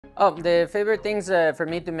Oh, the favorite things for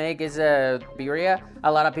me to make is birria.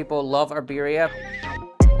 A lot of people love our birria.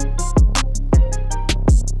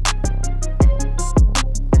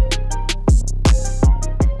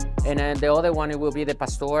 And then the other one, it will be the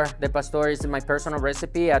pastor. The pastor is my personal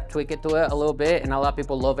recipe. I tweak it to it a little bit, and a lot of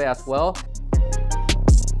people love it as well.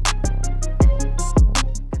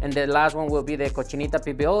 And the last one will be the cochinita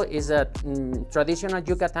pibil. Is a traditional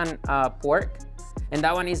Yucatan pork. And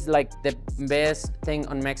that one is like the best thing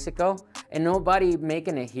on Mexico. And nobody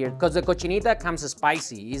making it here. Because the cochinita comes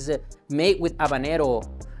spicy. It's made with habanero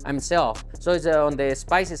himself. So it's on the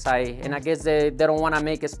spicy side. And I guess they don't want to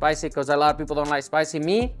make it spicy because a lot of people don't like spicy.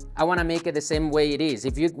 Me, I want to make it the same way it is.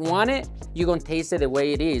 If you want it, you're going to taste it the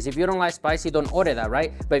way it is. If you don't like spicy, don't order that,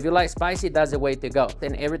 right? But if you like spicy, that's the way to go.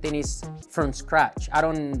 And everything is from scratch. I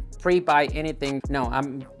don't pre-buy anything. No, I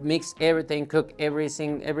mix everything, cook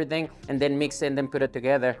everything, and then mix it and then put it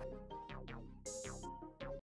together.